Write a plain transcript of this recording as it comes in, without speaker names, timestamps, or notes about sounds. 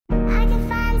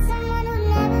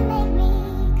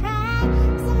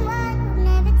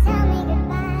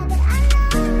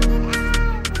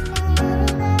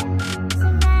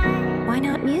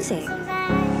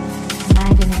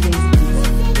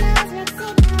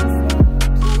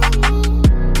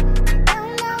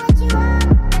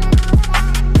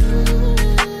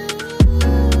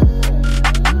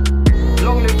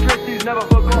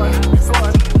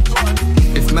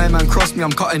me,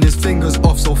 I'm cutting his fingers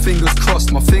off, so fingers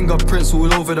crossed. My fingerprints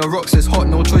all over the rocks, it's hot,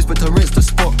 no choice but to rinse the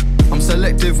spot. I'm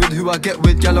selective with who I get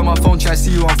with, gal on my phone, try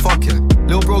see who I'm fucking.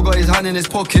 Lil bro got his hand in his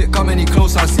pocket, come any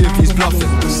close, I'll see if he's bluffing.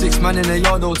 6 man in the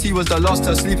yard, OT was the last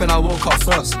to sleep and I woke up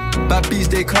first. Bad bees,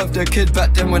 they curved the kid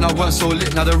back then when I weren't so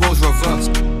lit, now the roles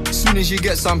reversed. Soon as you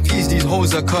get some peas, these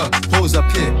hoes occur, hoes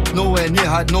appear. Nowhere near,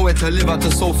 had nowhere to live, had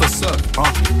to soul for surf.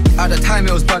 At the time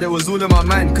it was bad, it was all in my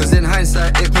mind, cause in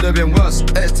hindsight it could have been worse.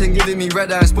 Ex-ting giving me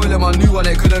red eye and spoiling my new one,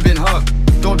 it could have been her.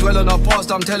 Don't dwell on the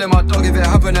past, I'm telling my dog if it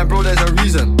happened then bro there's a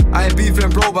reason. I ain't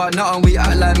beefing bro but nothing, we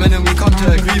act like men and we come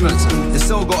to agreements. The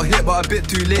cell got hit but a bit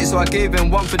too late, so I gave him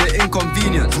one for the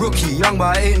inconvenience. Rookie, young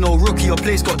but I ain't no rookie, your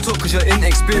place got took cause you're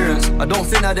inexperienced. I don't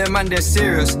think that them man they're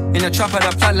serious. In the trap I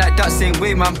had a plan like that same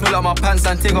way man, pull up my pants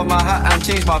and take off my hat and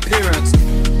change my appearance.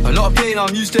 A lot of pain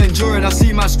I'm used to enduring, I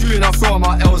see man screwing, I'm throwing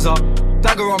my L's up.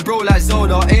 Dagger on bro like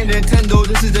Zelda, ain't Nintendo,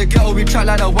 this is the ghetto, we track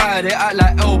like the wire, they act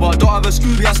like Elba. Don't have a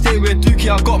Scooby, I stay with Dookie,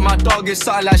 I got my dog, it's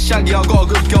something like Shaggy, I got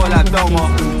a good girl like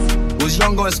Velma. Was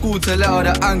younger in school to let out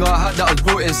the anger I had that was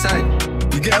brought inside.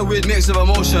 You get a weird mix of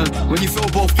emotion, when you feel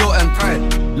both guilt and pride.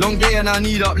 Long day and I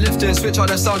need uplifting, switch out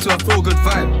the sound to a feel good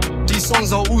vibe. These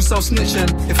songs are all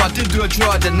self-snitching, if I did do a drill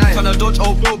I'd deny. Tryna dodge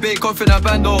old bro, bait, confident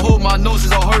band, don't hold my nose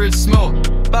is a horrid smell.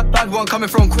 Bad one coming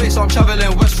from Quay, so I'm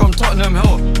travelling west from Tottenham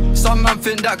Hill. Some man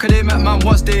think that cause they met man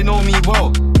once, they know me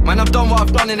well. Man, I've done what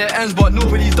I've done in the ends, but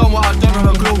nobody's done what I've done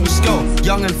on a global scale.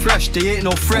 Young and fresh, they ain't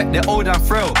no threat, they're old and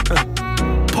frail.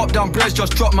 Pop down breads,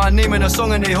 just drop my name in a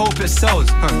song and they hope it sells.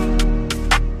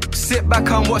 Sit back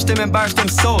and watch them embarrass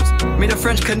themselves. Made a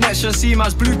French connection, see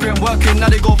man's blueprint working, now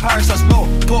they go Paris as well.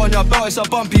 Put on your belt, it's a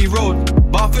bumpy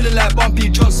road, but I'm feeling like Bumpy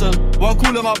Johnson. One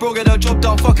cooler, my bro, get a job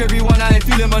done, fuck everyone, I ain't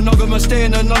feeling monogamous.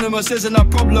 Staying anonymous isn't a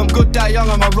problem, good die young,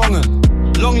 am I wrongin'?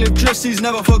 Long live Drifties,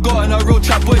 never forgotten, a road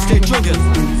trap boy stay jogging.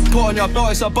 Put on your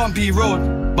belt, it's a bumpy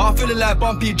road, but I'm feeling like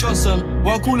Bumpy Johnson.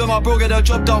 One cooler, my bro, get a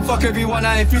job done, fuck everyone,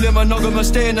 I ain't feeling monogamous.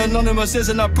 Staying anonymous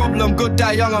isn't a problem, good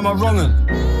die young, am I wrongin'?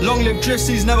 Long live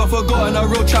Drifties, never forgotten, a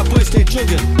road trap boy stay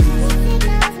jogging.